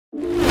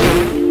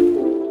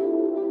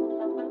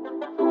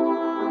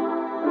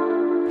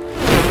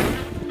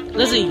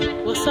Lizzie,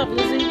 what's up,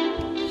 Lizzie?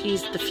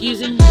 She's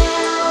diffusing.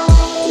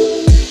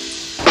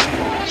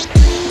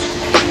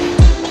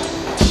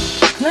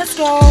 Let's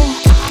go.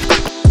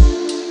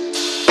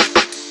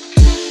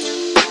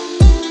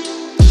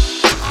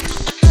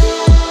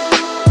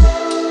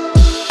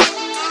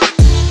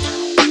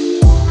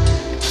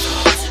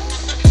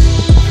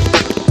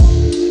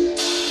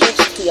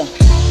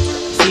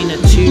 Seen a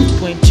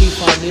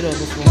 2.25 litre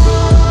before.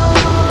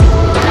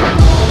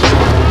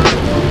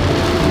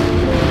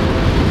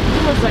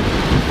 It looks like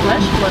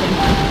flash flooding.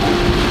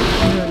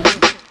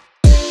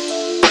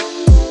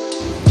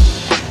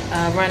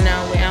 Right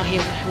now we're out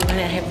here, we're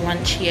gonna have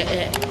lunch here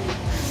at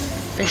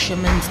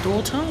Fisherman's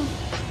Daughter.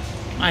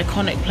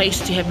 Iconic place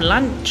to have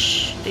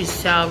lunch. They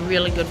sell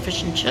really good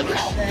fish and chips.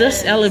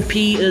 This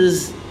L&P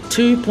is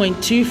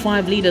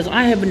 2.25 litres.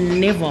 I have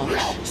never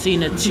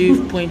seen a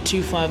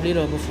 2.25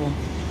 litre before.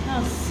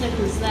 How sick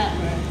is that,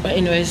 bro? But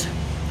anyways,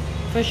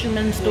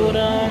 Fisherman's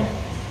Daughter.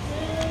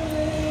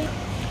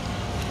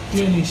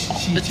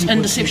 It's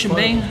in Deception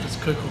Bay.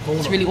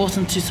 It's really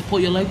awesome to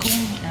support your local.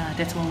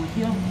 That's why we're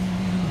here.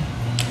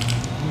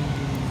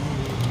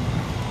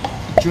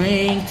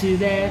 Drink to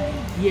that,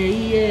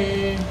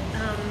 yeah.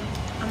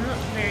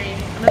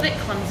 I'm a bit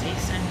clumsy,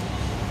 so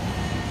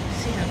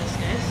see how this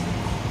goes.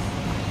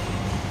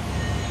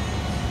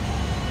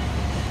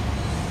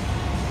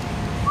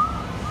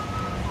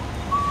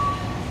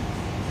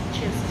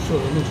 Cheers. So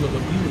it looks like a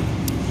beer.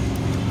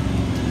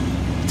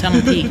 It's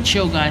L&P,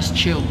 chill guys,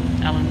 chill.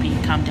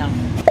 L&P, calm down.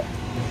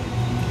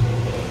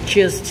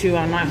 Cheers to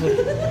our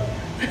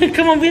knighthood.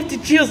 Come on, we have to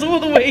cheers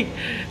all the way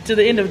to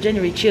the end of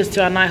January. Cheers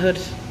to our knighthood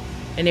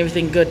and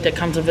everything good that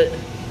comes of it.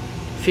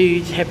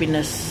 Food,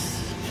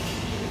 happiness,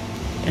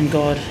 and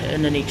God,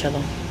 and in each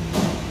other.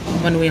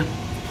 One way.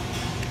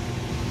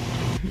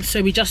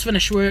 So we just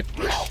finished work.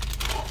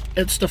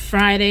 It's the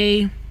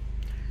Friday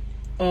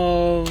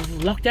of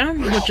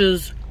lockdown, which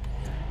is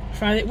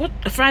Friday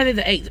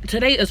the 8th.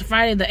 Today is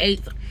Friday the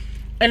 8th.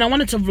 And I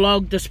wanted to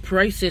vlog this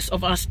process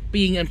of us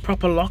being in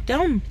proper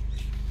lockdown.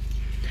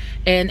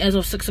 And as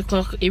of 6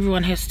 o'clock,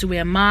 everyone has to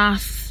wear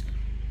masks.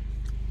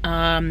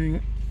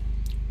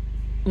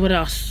 What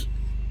else?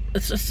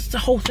 It's the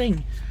whole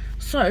thing.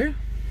 So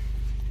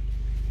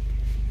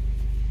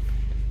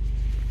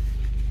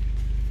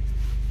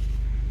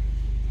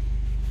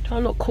do I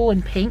look cool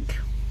in pink?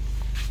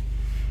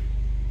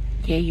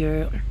 Yeah,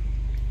 you're.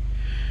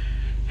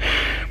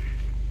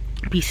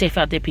 Be safe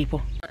out there,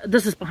 people.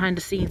 This is behind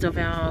the scenes of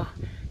our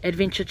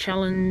Adventure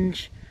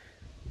Challenge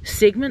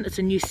segment. It's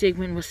a new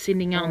segment we're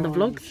sending out on the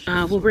vlogs.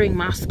 We're wearing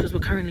masks because we're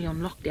currently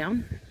on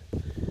lockdown.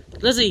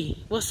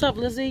 Lizzie, what's up,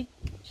 Lizzie?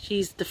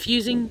 She's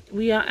diffusing.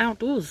 We are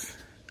outdoors.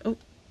 Oh.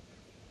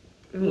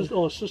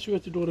 Oh, it's just we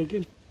have to do it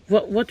again.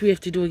 What do we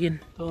have to do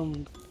again?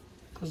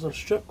 Because the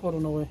strap got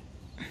in the way.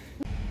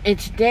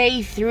 It's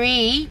day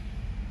 3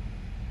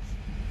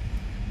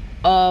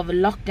 of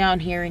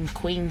lockdown here in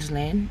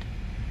Queensland.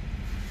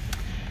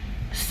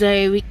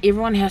 So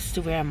everyone has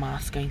to wear a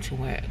mask going to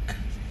work.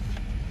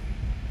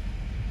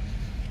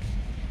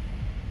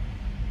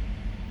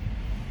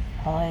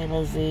 Hi,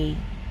 Lizzie.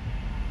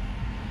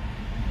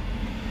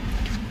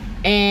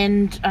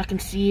 And I can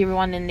see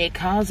everyone in their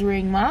cars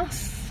wearing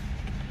masks.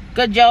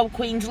 Good job,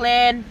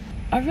 Queensland.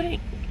 I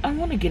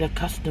want to get a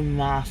custom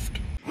mask.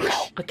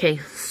 Okay,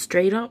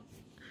 straight up,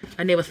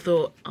 I never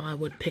thought I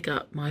would pick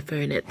up my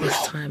phone at this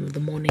time of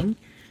the morning.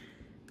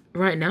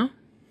 Right now,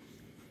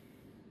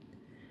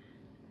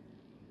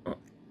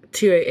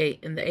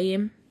 2:08 in the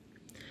AM.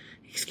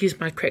 Excuse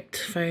my cracked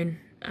phone.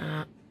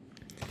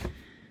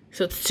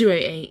 So it's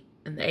 2:08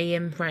 in the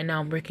AM. Right now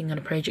I'm working on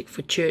a project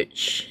for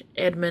church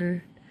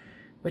admin,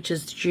 which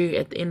is due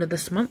at the end of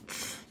this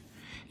month.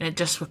 And it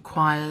just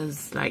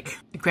requires like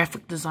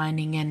graphic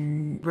designing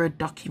and Word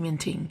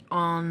documenting.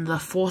 On the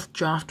 4th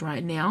draft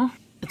right now.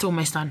 It's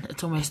almost done.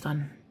 It's almost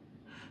done.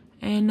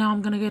 And now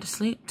I'm going to go to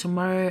sleep.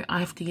 Tomorrow I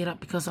have to get up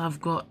because I've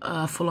got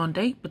a full-on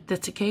day. But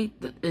that's okay.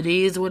 It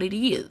is what it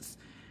is.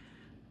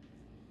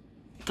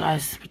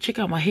 Guys, but check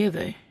out my hair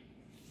though.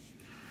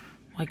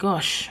 My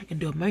gosh, I can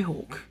do a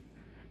mohawk.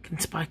 I can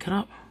spike it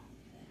up.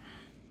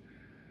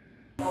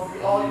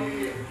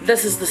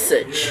 This is the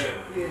sitch.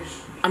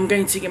 I'm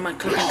going to get my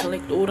click and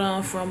collect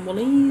order from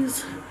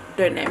Woolies.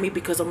 Don't at me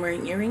because I'm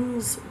wearing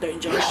earrings.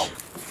 Don't judge.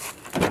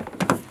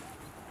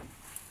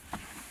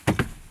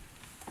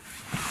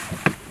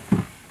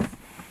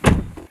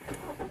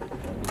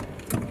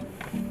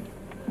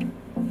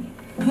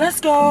 Let's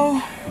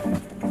go.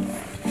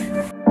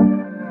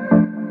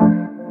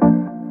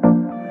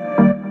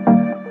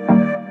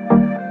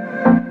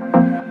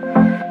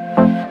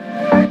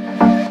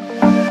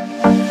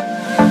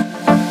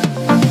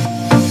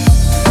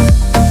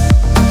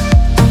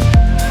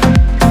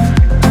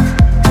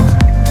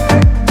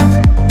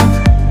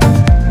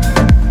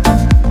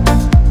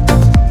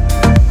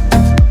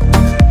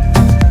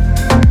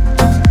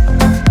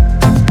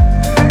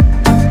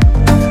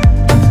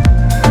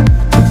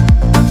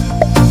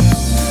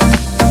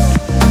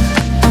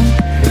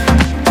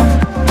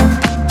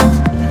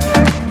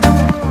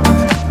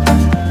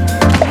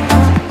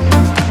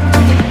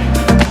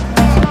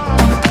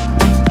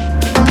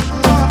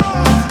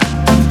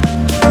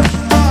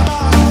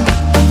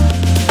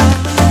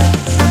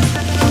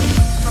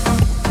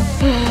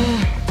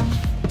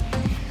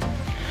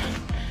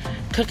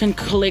 click and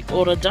collect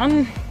order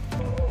done.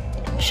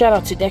 Shout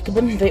out to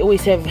Dakabin. They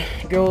always have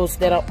girls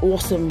that are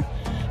awesome.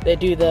 They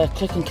do the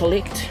click and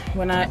collect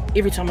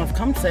every time I've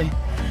come. So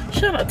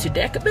shout out to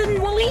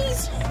Dakabin,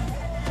 Woolies.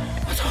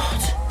 What's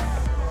hot?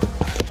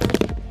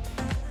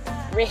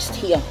 Rest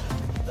here.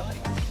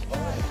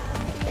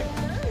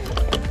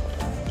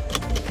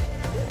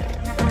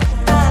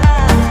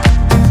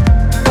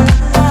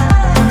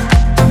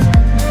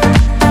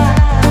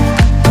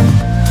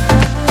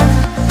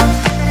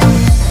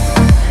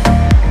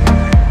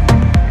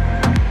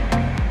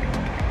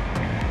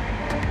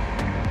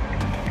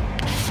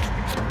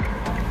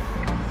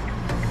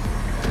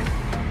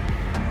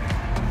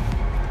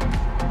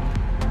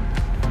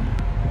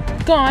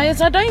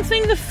 Guys, I don't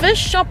think the fish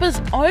shop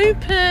is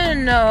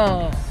open.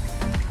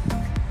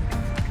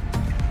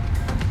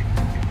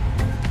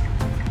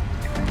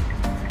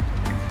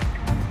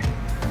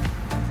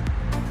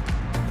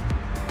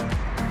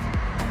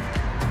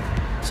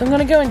 So I'm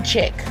gonna go and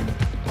check.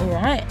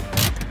 Alright,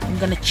 I'm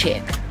gonna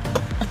check.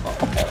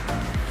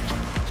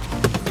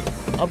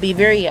 I'll be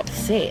very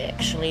upset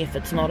actually if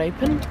it's not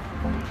open.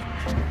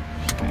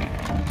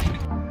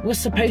 We're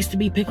supposed to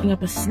be picking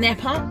up a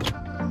snapper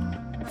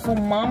for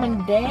mom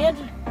and dad.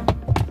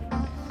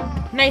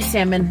 No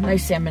salmon, no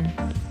salmon.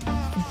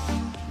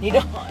 Need to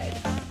hide.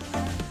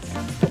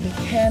 Put the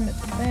cam at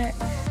the back.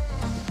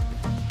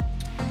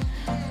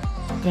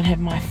 Gonna have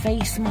my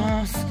face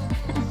mask.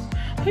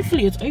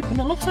 Hopefully it's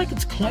open. It looks like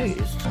it's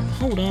closed.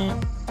 Hold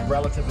up.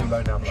 Relatively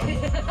low number.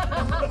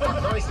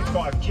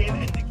 965 Ken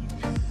and Nikki.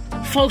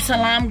 False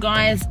alarm,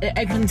 guys. It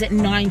opens at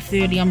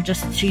 9:30. I'm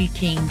just too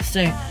keen.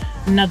 So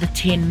another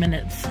 10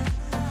 minutes.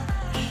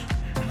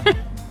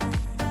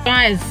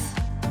 Guys,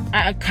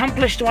 I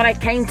accomplished what I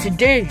came to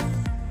do.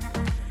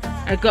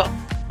 I got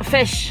a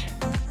fish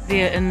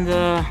there in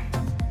the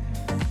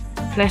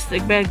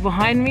plastic bag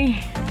behind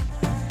me.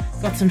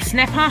 Got some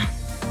snapper.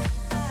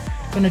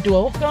 Gonna do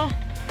a oka.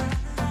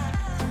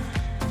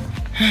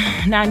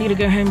 Now I need to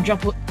go home,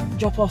 drop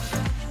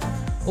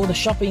off all the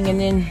shopping and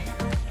then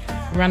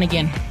run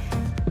again.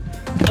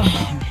 Oh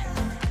man,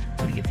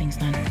 gotta get things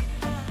done.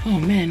 Oh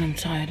man, I'm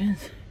tired.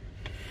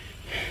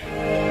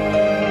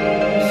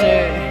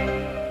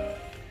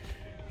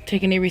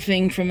 Taking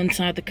everything from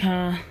inside the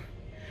car,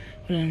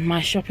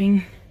 my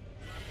shopping,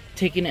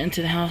 taking it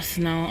into the house.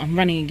 Now I'm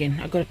running again.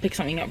 I've got to pick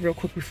something up real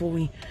quick before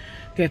we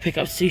go pick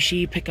up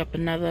sushi, pick up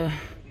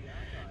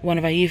one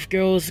of our youth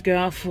girls, go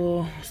out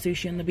for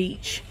sushi on the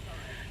beach,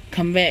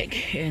 come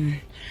back and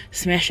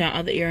smash out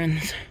other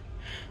errands.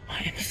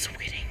 I am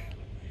sweating.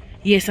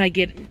 Yes, I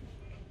get it.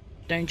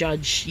 Don't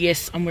judge.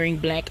 Yes, I'm wearing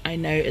black. I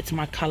know it's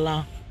my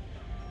color.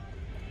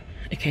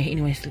 Okay,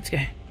 anyways, let's go.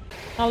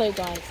 Hello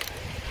guys.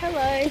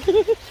 Hello.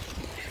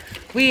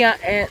 We are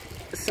at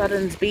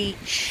Sutton's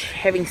Beach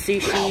having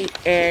sushi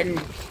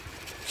and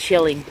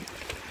chilling.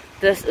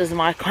 This is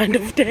my kind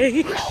of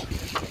day.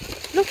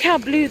 Look how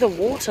blue the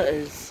water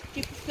is.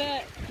 Do you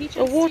prefer peach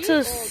The water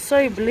is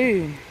so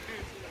blue.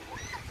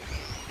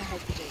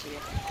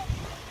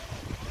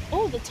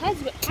 Oh, the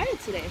tide's a bit higher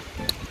today.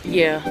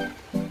 Yeah.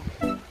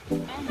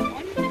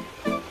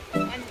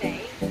 One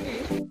day.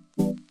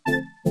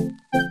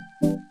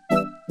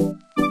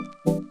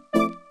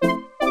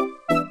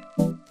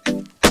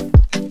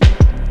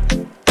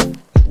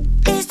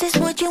 Is this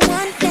what you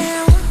want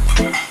now?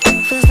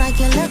 Feels like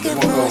you're looking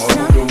for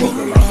something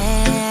better.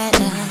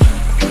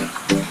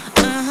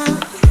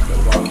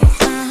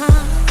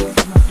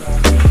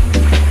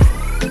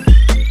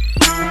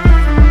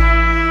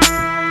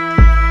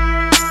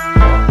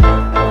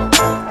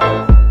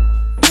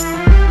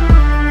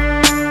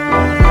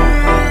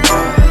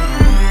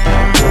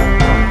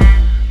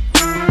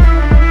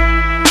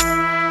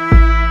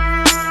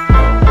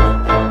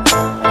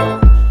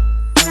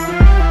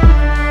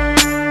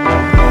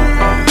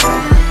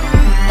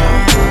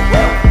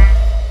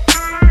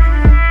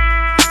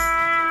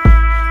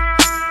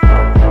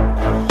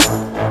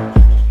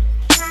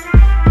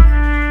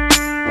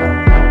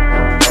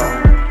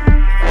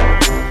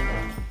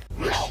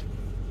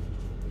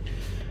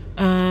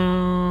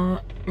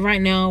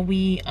 Right now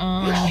we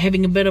are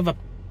having a bit of a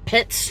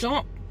pit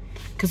stop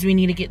because we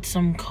need to get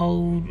some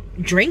cold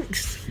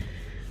drinks,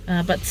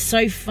 but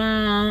so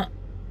far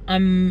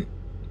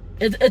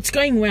it's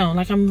going well.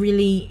 Like we're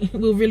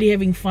really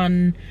having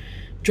fun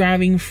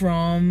driving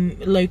from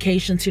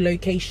location to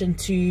location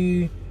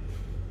to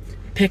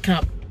pick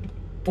up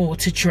or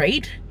to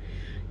trade.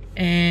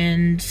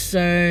 And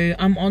so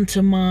I'm on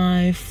to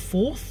my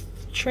 4th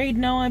trade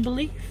now, I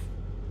believe.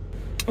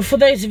 For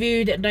those of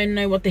you that don't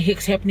know what the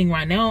heck's happening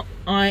right now,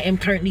 I am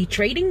currently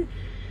trading.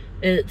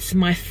 It's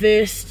my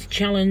first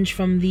challenge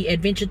from the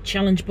Adventure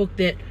Challenge book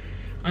that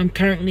I'm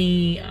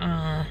currently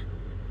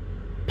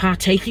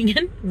partaking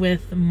in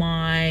with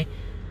my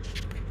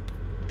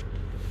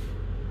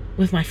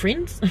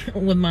friends,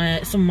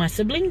 with some of my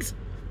siblings.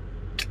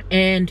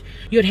 And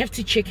you'd have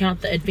to check out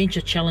the Adventure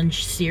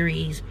Challenge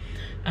series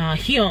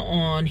here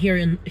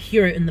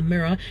in the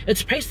Mirror.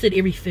 It's posted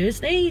every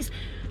Thursdays.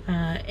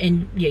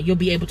 And yeah, you'll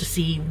be able to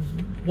see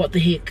what the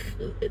heck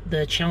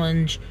the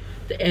challenge,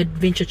 the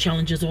adventure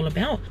challenge is all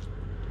about.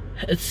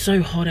 It's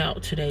so hot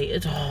out today.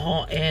 It's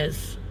hot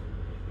as.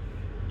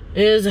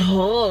 It's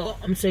hot.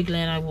 I'm so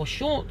glad I wore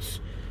shorts.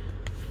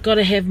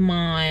 Gotta have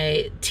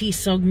my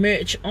T-Sog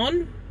merch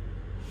on.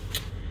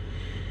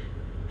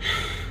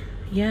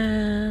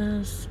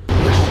 Yes. It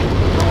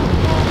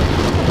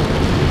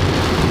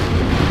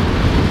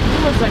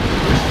was like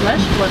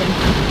flash flooding.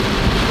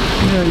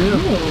 Yeah.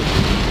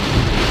 Ooh.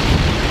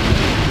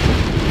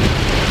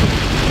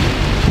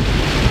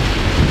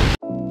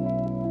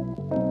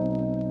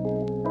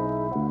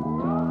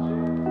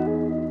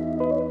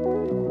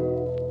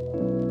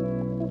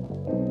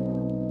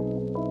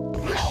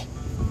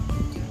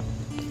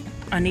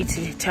 I need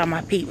to tell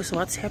my peeps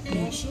what's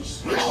happening.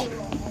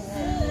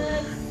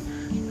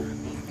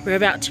 We're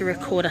about to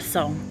record a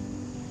song.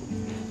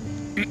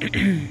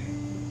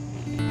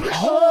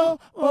 Oh,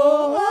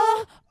 oh,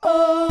 oh,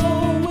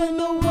 oh, when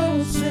the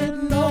world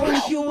said no,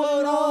 you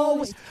would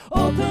always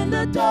open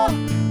the door.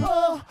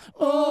 Oh,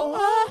 oh,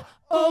 oh,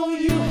 oh,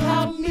 you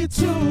helped me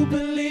to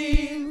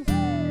believe.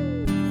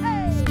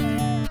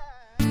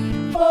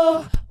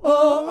 Oh,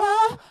 oh,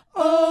 oh,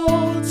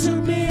 oh,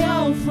 took me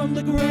out from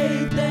the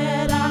grave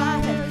that I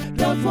had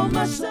dug for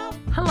myself.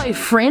 Hello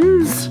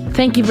friends,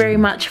 thank you very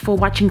much for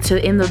watching to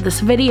the end of this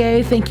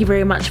video. Thank you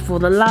very much for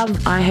the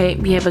love. I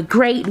hope you have a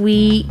great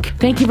week.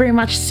 Thank you very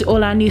much to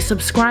all our new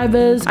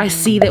subscribers. I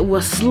see that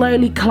we're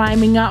slowly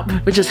climbing up,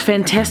 which is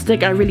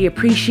fantastic. I really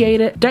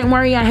appreciate it. Don't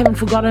worry, I haven't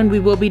forgotten. We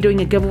will be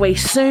doing a giveaway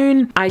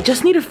soon. I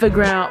just need to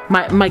figure out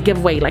my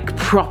giveaway like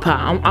proper.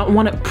 I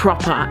want it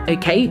proper,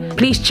 okay?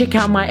 Please check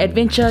out my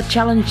adventure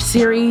challenge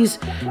series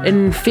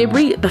in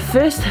February. The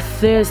first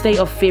Thursday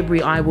of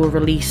February I will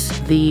release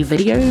the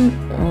video,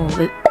 or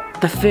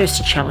the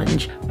first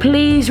challenge.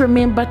 Please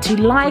remember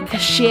to like,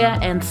 share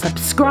and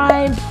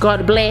subscribe.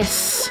 God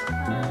bless.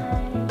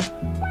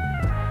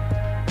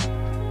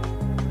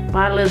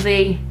 Bye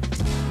Lizzie.